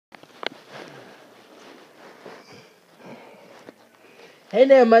Hey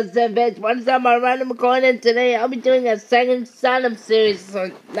there, Mustang Fans. What's up, my random coin, and today I'll be doing a second sign-up series for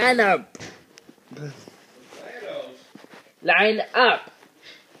lineup. Line up.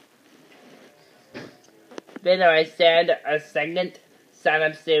 Then I said a second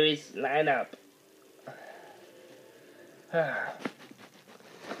sign-up series lineup. Sorry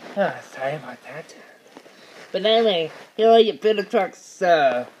about that. But anyway, here are your fiddle trucks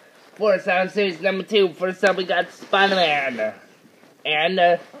for sign-up series number 2. First up, we got Spider-Man. And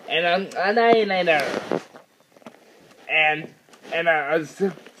Annihilator. And a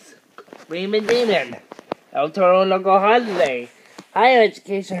Screaming Demon. El Toro Local Holiday. Higher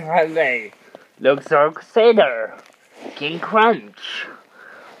Education Holiday. Luxor Crusader. King Crunch.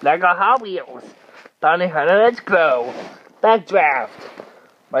 Lego Hot Wheels. Bounty Hunter Expo. Backdraft.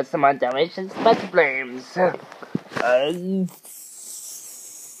 Monster Dalmatian Special Flames.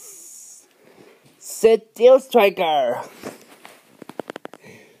 Steel Striker.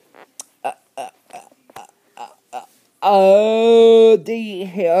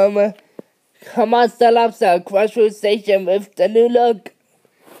 The Hamasta Lobster Crossroads Station with the new look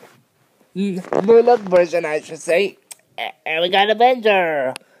version, I should say. And we got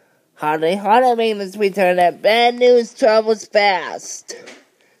Avenger. Holiday Maintenance Return and Bad News Travels Fast.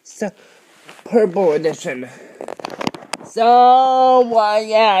 So, Purple Edition. So,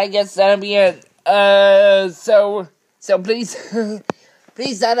 yeah, I guess that'll be it. So please,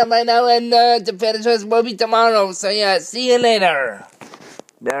 please sign up right now, and the finish will be tomorrow. So yeah, see you later.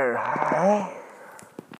 There.